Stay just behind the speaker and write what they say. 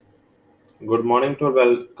Good morning to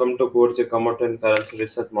welcome to Course Commodity and Currency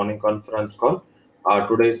Research Morning Conference Call.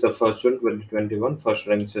 Today is the 1st June 2021, first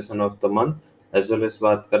rank session of the month as well as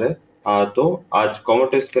बात करें तो आज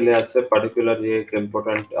commodities के लिए आज से particular ये एक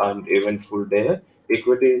इम्पोर्टेंट एंड इवेंटफुल डे है।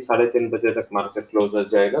 इक्विटी 3:30 तक मार्केट क्लोज हो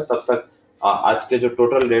जाएगा। तब तक आज के जो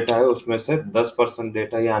टोटल डेटा है उसमें से 10%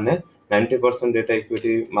 डेटा ही आने, 90% डेटा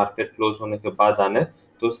इक्विटी मार्केट क्लोज होने के बाद आने,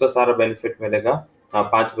 तो उसका सारा बेनिफिट मिलेगा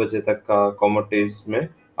 5 बजे तक कमोडिटीज में,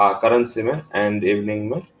 करेंसी में एंड इवनिंग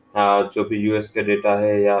में। जो भी यूएस के डेटा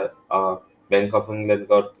है या बैंक ऑफ इंग्लैंड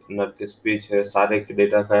गवर्नर की स्पीच है, सारे के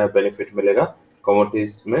डेटा का बेनिफिट मिलेगा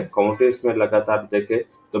कमोडिटीज में लगातार देखे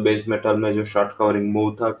तो बेस मेटल में जो शॉर्ट कवरिंग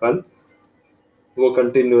मूव था कल, वो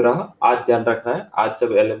कंटिन्यू रहा। आज ध्यान रखना है, आज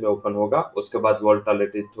जब एलएमए ओपन होगा उसके बाद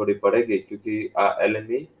वोलेटिलिटी थोड़ी बढ़ेगी, क्योंकि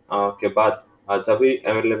एलएमई के बाद जब भी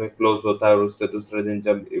एलएमए क्लोज होता है और उसके दूसरे दिन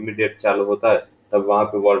जब इमीडिएट चालू होता है तब वहां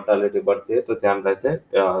पे वोलेटिलिटी बढ़ती है। तो ध्यान रखें,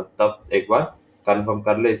 तब एक बार कंफर्म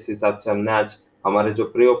कर ले। इस हिसाब से हमने आज हमारे जो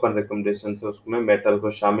प्री ओपन रिकमेंडेशन है उसमें मेटल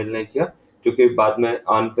को शामिल नहीं किया, क्योंकि बाद में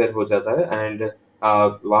अनपेयर हो जाता है एंड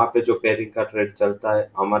वहां पे जो पेयरिंग का ट्रेड चलता है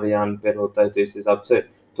हमारे यहाँ अनपेयर होता है, तो इस हिसाब से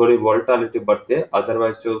थोड़ी वोलेटिलिटी बढ़ती है।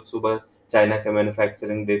 अदरवाइज जो सुबह चाइना के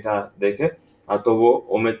मैन्युफैक्चरिंग डेटा देखे तो वो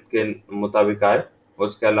उम्मीद के मुताबिक आए।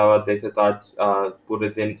 उसके अलावा देखे तो आज पूरे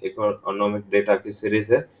दिन इकोनॉमिक डेटा की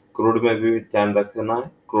सीरीज है। क्रूड में भी ध्यान रखना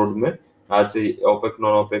है, क्रूड में आज ओपेक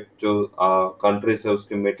नॉन ओपेक जो कंट्रीज है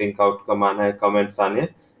उसकी मीटिंग का आउटकम आना है, कमेंट्स आने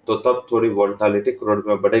हैं, तो तब थोड़ी वोलेटिलिटी क्रूड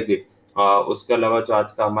में बढ़ेगी। उसके अलावा जो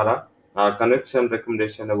आज का हमारा कनेक्शन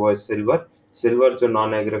रिकमेंडेशन है वो है सिल्वर। सिल्वर जो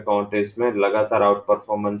नॉन एग्रो काउंटीज में लगातार आउट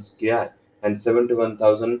परफॉर्मेंस किया है एंड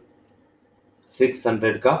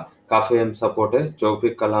 71,600 का काफी अहम सपोर्ट है, जो भी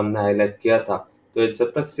कल हमने हाईलाइट किया था। तो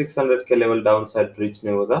जब तक 600 के लेवल डाउन साइड रीच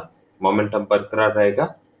नहीं होगा, मोमेंटम बरकरार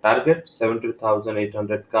रहेगा। टारगेट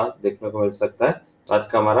 70,800 का देखने को मिल सकता है। तो आज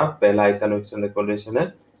का हमारा पहला हाई कन्विक्शन रिकमेंडेशन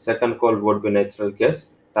है। Second call would be natural gas,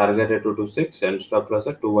 target है 226 एंड स्टॉप लॉस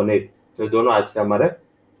है 218। तो ये दोनों आज के हमारे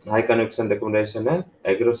हाई कन्विक्शन रिकमेंडेशन है।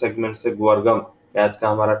 एग्रो सेगमेंट से गुआरगम आज का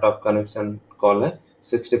हमारा टॉप कन्विक्शन कॉल है।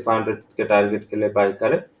 6500 के टारगेट के लिए बाय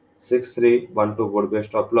करें। 6312 वुड बी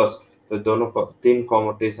स्टॉप लॉस। तो दोनों तीन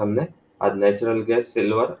कमोडिटीज हमने आज नेचुरल गैस,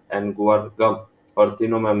 सिल्वर एंड गुआरगम, और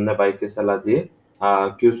तीनों में हमने बाय की सलाह दी है।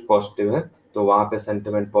 क्यूज पॉजिटिव है तो वहां पे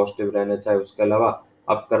सेंटिमेंट पॉजिटिव रहना चाहिए। उसके अलावा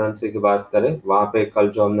अब करेंसी की बात करें, वहां पे कल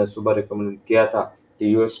जो हमने सुबह रिकमेंड किया था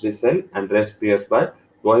कि USD sell and rest PS buy,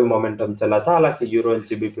 वही मोमेंटम चला था। हालांकि यूरो एंड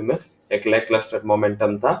जीबीपी में एक लैक लस्टर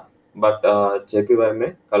मोमेंटम था, बट जेपीवाई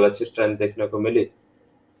में कल अच्छी स्ट्रेंथ देखने को मिली।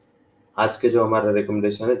 आज के जो हमारा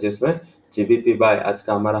रिकमेंडेशन है जिसमें जीबीपी बाय, आज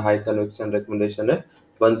का हमारा हाई कन्विक्शन रिकमेंडेशन है।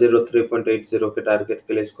 103.80 के टारगेट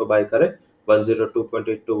के लिए इसको बाय करें।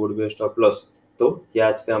 102.82 वुड बी स्टॉप लॉस। तो ये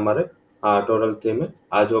आज के हमारे टोटल थीम है।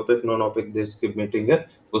 आज ओपेक नॉन ओपेक देश की मीटिंग है,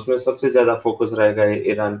 उसमें सबसे ज्यादा फोकस रहेगा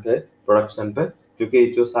ईरान के प्रोडक्शन पे, क्योंकि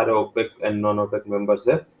जो सारे OPEC and non OPEC members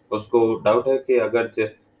है उसको डाउट है कि अगर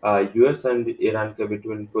यूएस एंड ईरान के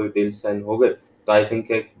बिटवीन कोई डील साइन हो गए तो आई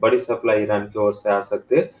थिंक एक बड़ी सप्लाई ईरान की ओर से आ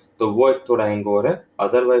सकती है। तो वो एक थोड़ा हैंगओवर है।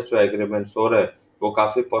 अदरवाइज जो एग्रीमेंट्स हो रहे हैं वो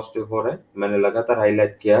काफी पॉजिटिव हो रहे हैं। मैंने लगातार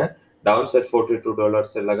हाईलाइट किया है, डाउन साइड $42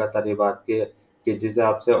 से लगातार ये बात की है कि जिस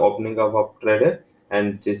हिसाब से ओपनिंग ऑफ ट्रेड है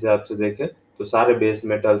एंड जिस हिसाब से देखे तो सारे बेस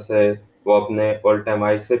मेटल्स है वो अपने ऑल टाइम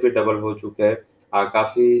हाई से भी डबल हो चुके हैं।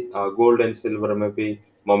 काफी गोल्ड एंड सिल्वर में भी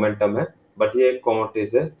मोमेंटम है, बट ये एक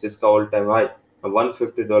कमोडिटीज है जिसका ऑल टाइम हाई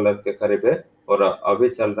 $150 के करीब है और अभी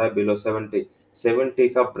चल रहा है बिलो 70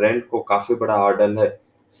 का ब्रेंड को काफी बड़ा हर्डल है।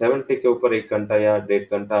 70 के ऊपर 1 घंटा या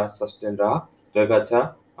 1.5 घंटा सस्टेन रहा तो एक अच्छा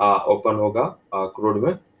ओपन होगा क्रूड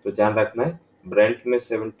में। तो ध्यान रखना है, ब्रेंट में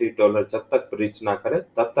 $70 जब तक रीच ना करे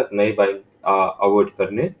तब तक नई बाइंग अवॉइड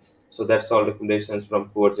करनी है। So that's all recommendations from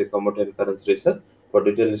Coerce Commodity and Currency Research. For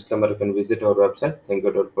detailed disclaimer, you can visit our website. Thank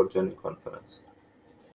you all for joining conference.